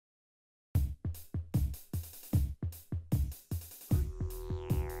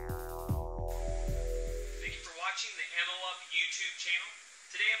YouTube channel.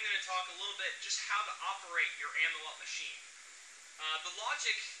 Today I'm going to talk a little bit just how to operate your AmmoUp machine. The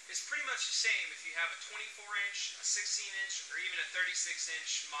logic is pretty much the same if you have a 24-inch, a 16-inch, or even a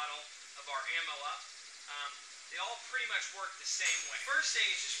 36-inch model of our AmmoUp. They all pretty much work the same way. First thing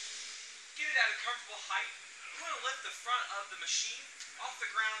is just get it at a comfortable height. You want to lift the front of the machine off the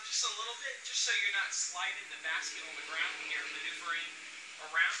ground just a little bit, just so you're not sliding the basket on the ground when you're maneuvering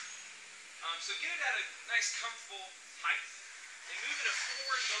around. So get it at a nice comfortable height and move in a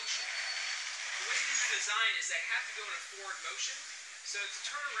forward motion. The way these are designed is they have to go in a forward motion. So to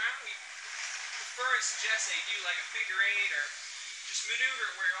turn around, we prefer and suggest they do like a figure eight or just maneuver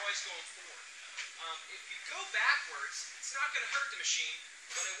it where you're always going forward. If you go backwards, it's not going to hurt the machine,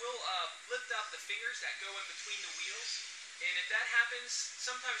 but it will lift up the fingers that go in between the wheels. And if that happens,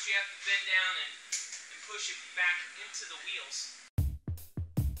 sometimes you have to bend down and push it back into the wheels.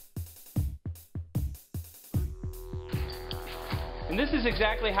 And this is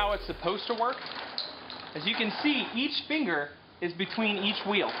exactly how it's supposed to work. As you can see, each finger is between each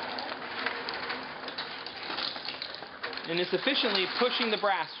wheel. And it's efficiently pushing the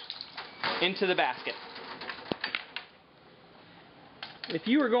brass into the basket. If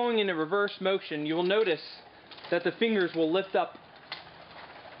you are going in a reverse motion, you will notice that the fingers will lift up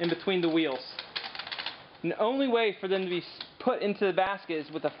in between the wheels. And the only way for them to be put into the basket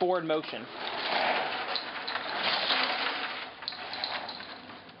is with a forward motion.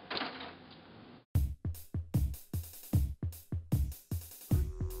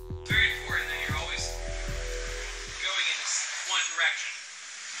 Very important that you're always going in this one direction.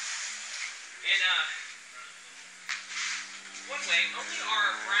 And one way, only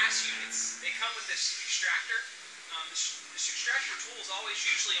our brass units, they come with this extractor. This extractor tool is always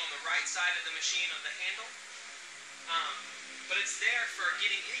usually on the right side of the machine on the handle. But it's there for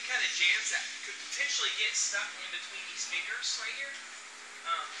getting any kind of jams that could potentially get stuck in between these fingers right here.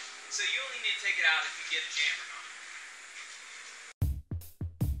 So you only need to take it out if you get a jam or not.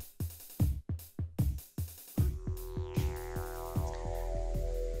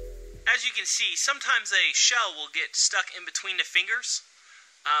 As you can see, sometimes a shell will get stuck in between the fingers,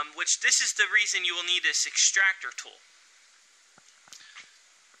 which this is the reason you will need this extractor tool.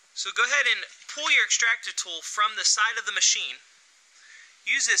 So go ahead and pull your extractor tool from the side of the machine.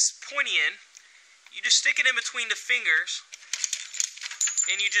 Use this pointy end. You just stick it in between the fingers,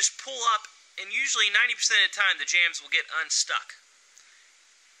 and you just pull up, and usually 90% of the time the jams will get unstuck.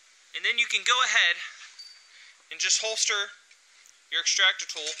 And then you can go ahead and just holster your extractor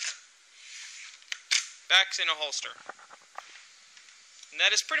tool back in a holster. And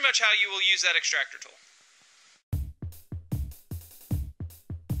that is pretty much how you will use that extractor tool.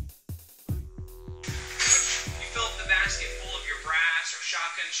 You fill up the basket full of your brass or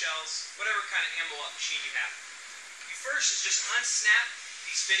shotgun shells, whatever kind of AmmoUp machine you have. You first is just unsnap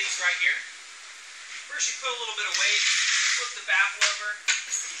these fittings right here. First you put a little bit of weight, flip the baffle over,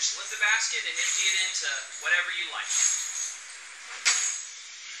 you just lift the basket and empty it into whatever you like.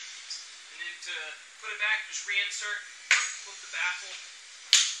 And then to put it back, just reinsert, flip the baffle,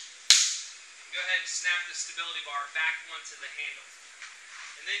 and go ahead and snap the stability bar back onto the handle.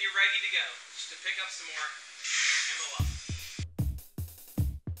 And then you're ready to go, just to pick up some more AmmoUp.